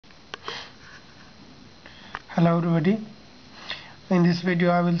Hello everybody, in this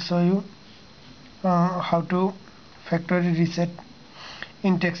video I will show you how to factory reset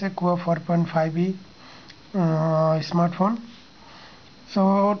Intex Aqua 4.5E smartphone.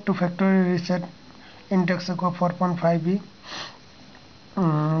 So to factory reset Intex Aqua 4.5E,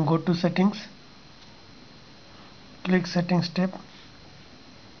 go to settings, click settings tab.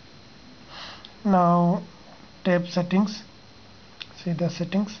 Now tab settings, see the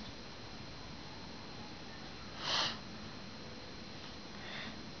settings.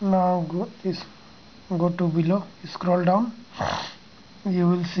 Now go to below, scroll down, you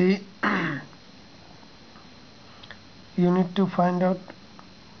will see you need to find out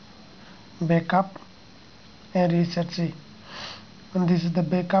backup and reset. See, and this is the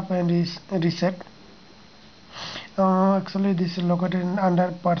backup and reset. Actually this is located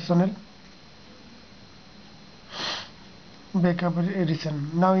under personal backup reset.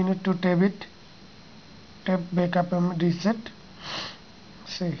 Now you need to tab it, tab backup and reset.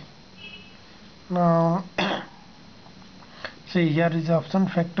 See, now see, here is the option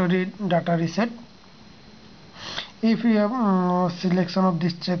factory data reset. If you have selection of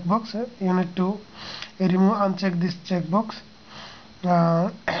this checkbox, you need to uncheck this checkbox,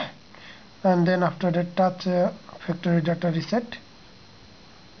 and then after that touch factory data reset.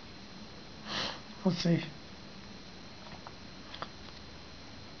 Let's see,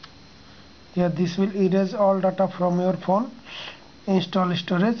 here this will erase all data from your phone. Install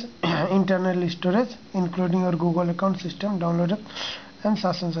storage, internal storage including your Google account, system, downloaded and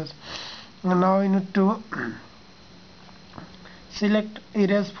such and such. And now you need to select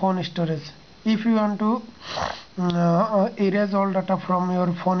erase phone storage. If you want to erase all data from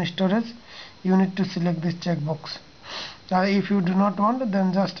your phone storage, you need to select this checkbox. If you do not want,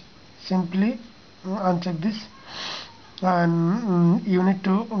 then just simply uncheck this, and you need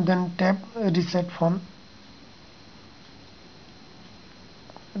to then tap reset phone.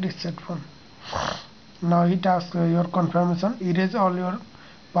 Now it asks your confirmation. Erase all your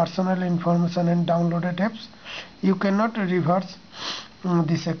personal information and downloaded apps. You cannot reverse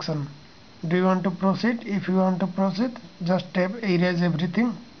this action. Do you want to proceed? If you want to proceed, just tap erase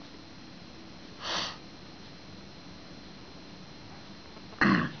everything.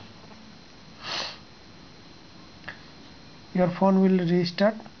 Your phone will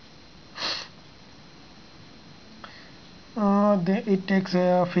restart. It takes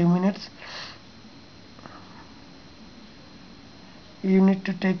a few minutes. You need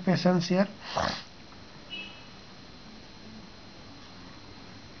to take patience here.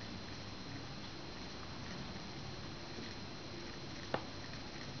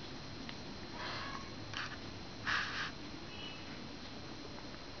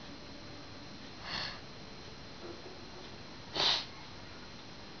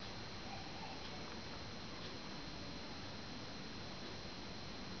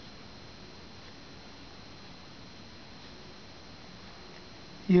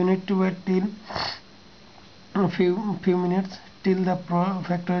 You need to wait till a few minutes till the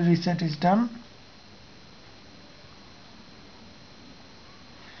factory reset is done.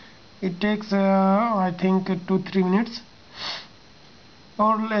 It takes I think 2-3 minutes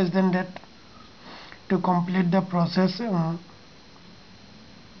or less than that to complete the process.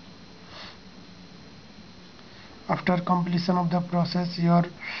 After completion of the process, your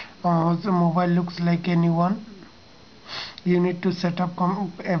mobile looks like a new one. You need to set up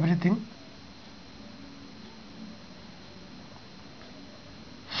everything.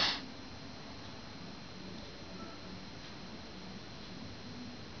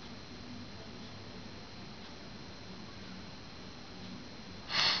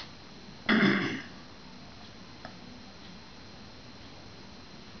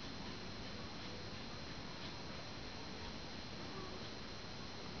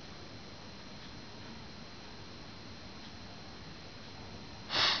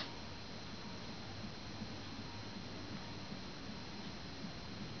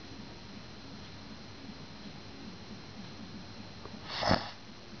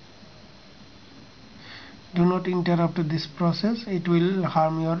 Do not interrupt this process, it will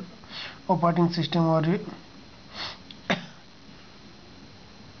harm your operating system or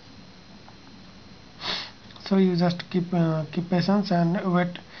so you just keep patience and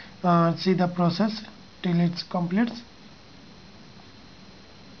wait, see the process till it completes.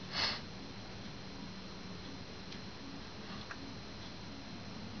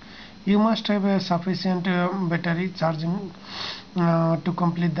 You must have a sufficient battery charging to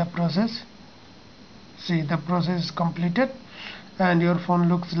complete the process. See, the process is completed and your phone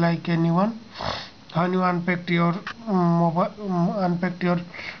looks like a new one. when you unpacked your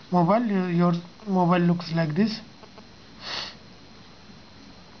mobile, your mobile looks like this.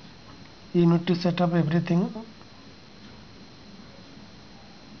 You need to set up everything.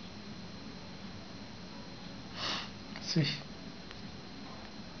 See,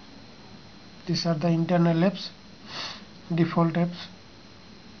 these are the internal apps, default apps.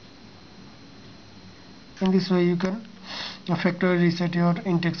 In this way you can factory reset your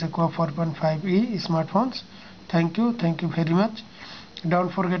Intex Aqua 4.5E smartphones. Thank you very much.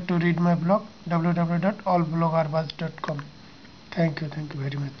 Don't forget to read my blog www.allblogarbaz.com. Thank you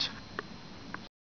very much.